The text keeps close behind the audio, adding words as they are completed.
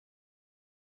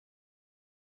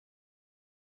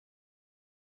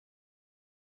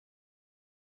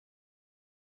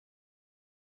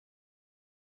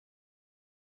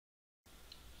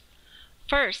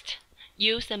First,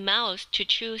 use the mouse to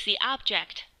choose the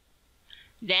object.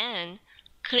 Then,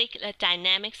 click the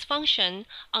Dynamics function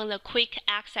on the Quick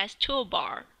Access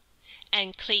toolbar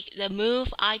and click the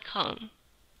Move icon.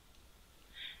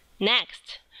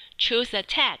 Next, choose a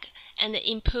tag and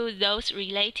input those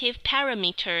relative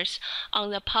parameters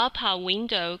on the pop-up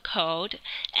window called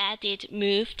Edit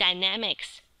Move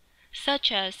Dynamics,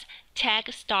 such as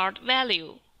tag start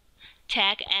value,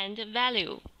 tag end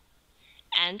value,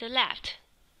 and left,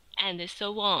 and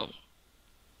so on.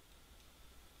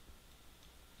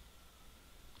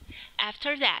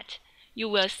 After that, you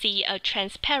will see a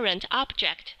transparent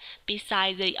object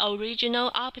beside the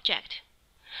original object,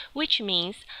 which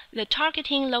means the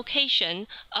targeting location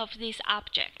of this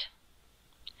object.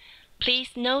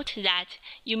 Please note that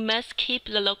you must keep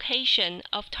the location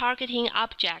of targeting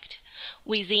object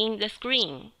within the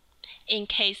screen in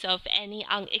case of any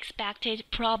unexpected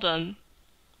problem.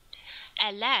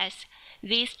 At last,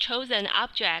 this chosen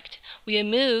object will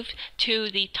move to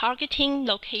the targeting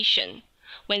location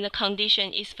when the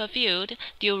condition is fulfilled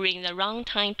during the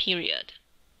runtime period.